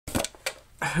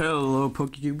Hello,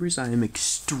 PokeTubers. I am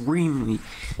extremely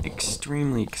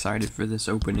excited for this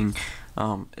opening.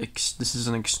 This is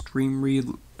an extremely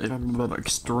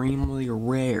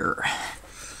rare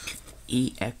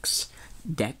EX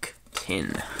Deck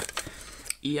Tin.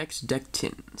 EX Deck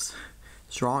Tins.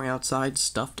 Strong outside,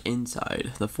 stuffed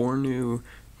inside. The 4 new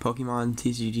Pokemon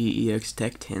TCG EX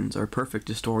Deck Tins are perfect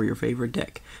to store your favorite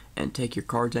deck and take your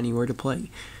cards anywhere to play.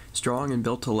 Strong and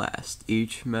built to last,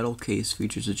 each metal case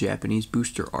features a Japanese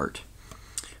booster art.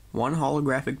 1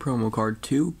 holographic promo card,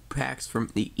 2 packs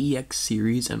from the EX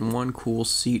series, and 1 cool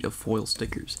seat of foil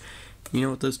stickers. You know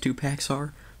what those 2 packs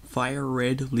are? Fire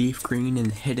Red, Leaf Green,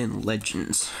 and Hidden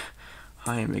Legends.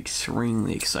 I am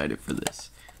extremely excited for this.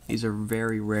 These are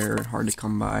very rare and hard to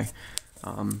come by.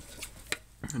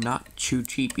 Not too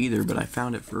cheap either, but I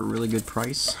found it for a really good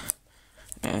price.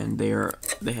 And they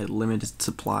had limited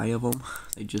supply of them.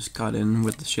 They just got in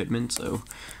with the shipment, so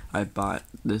I bought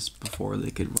this before they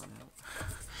could run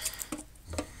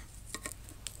out.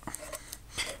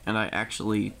 And I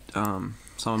actually, some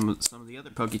of the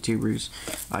other PokeTubers,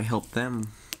 I helped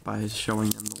them by showing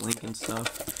them the link and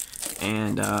stuff,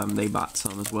 and they bought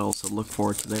some as well. So look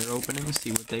forward to their opening,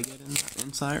 see what they get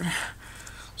inside.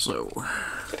 So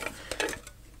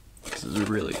this is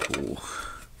really cool.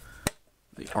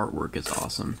 The artwork is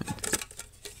awesome.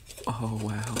 Oh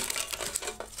wow.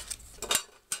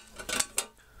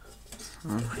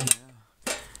 Oh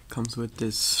yeah. Comes with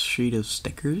this sheet of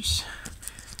stickers.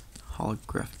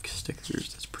 Holographic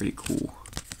stickers. That's pretty cool.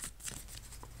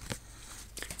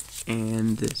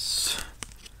 And this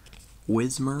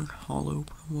Whismur holo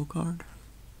promo card.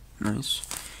 Nice.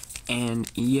 And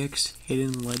EX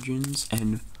Hidden Legends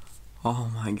and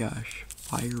oh my gosh,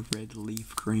 Fire Red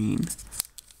Leaf Green.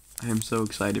 I am so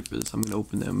excited for this. I'm going to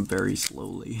open them very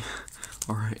slowly.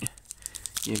 Alright.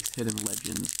 EX Hidden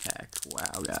Legends pack.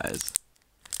 Wow, guys.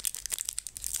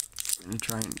 I'm going to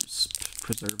try and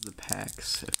preserve the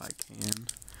packs if I can.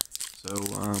 So,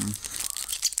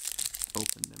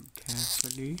 open them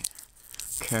carefully.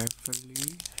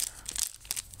 Carefully.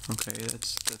 Okay,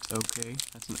 that's okay.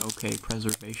 That's an okay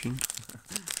preservation.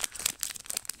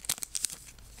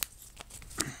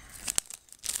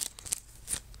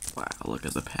 Wow, look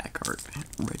at the pack art.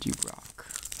 Regirock.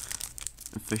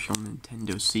 Official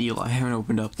Nintendo seal. I haven't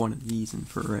opened up one of these in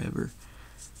forever.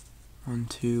 1,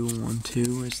 2, 1,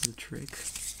 2 is the trick.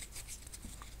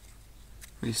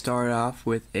 We start off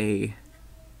with a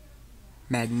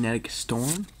Magnetic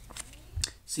Storm,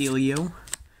 Celio,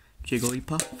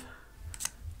 Jigglypuff,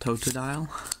 Totodile,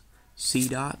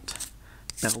 Seedot,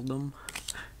 Beldum,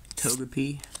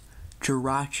 Togepi,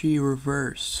 Jirachi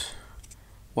Reverse.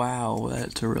 Wow,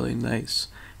 that's a really nice.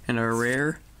 And a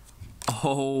rare.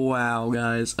 Oh wow,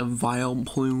 guys, a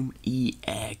Vileplume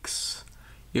EX.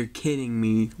 You're kidding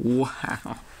me.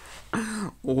 Wow.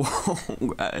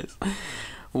 Whoa, guys.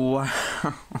 Wow.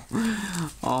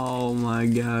 Oh my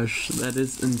gosh, that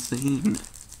is insane.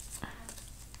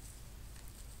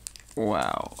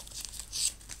 Wow.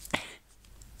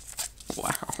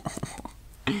 Wow.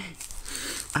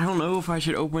 I don't know if I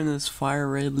should open this Fire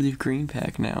Red Leaf Green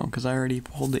pack now, because I already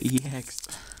pulled the EX.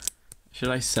 Should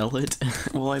I sell it?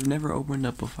 Well, I've never opened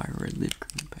up a Fire Red Leaf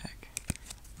Green pack.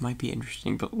 Might be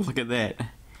interesting, but look at that.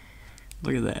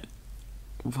 Look at that.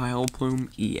 Vileplume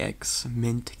EX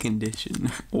mint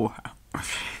condition. Wow.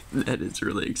 That is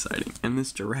really exciting. And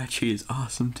this Jirachi is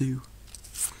awesome too.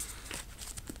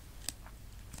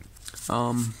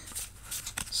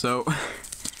 So,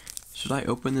 should I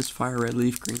open this Fire Red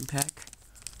Leaf Green pack?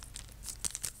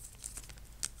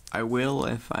 I will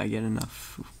if I get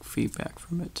enough feedback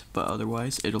from it, but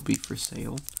otherwise it'll be for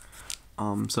sale.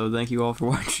 So thank you all for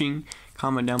watching.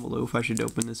 Comment down below if I should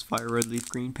open this Fire Red Leaf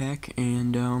Green pack,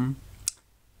 and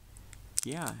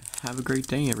yeah, have a great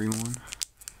day everyone.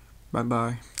 Bye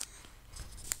bye.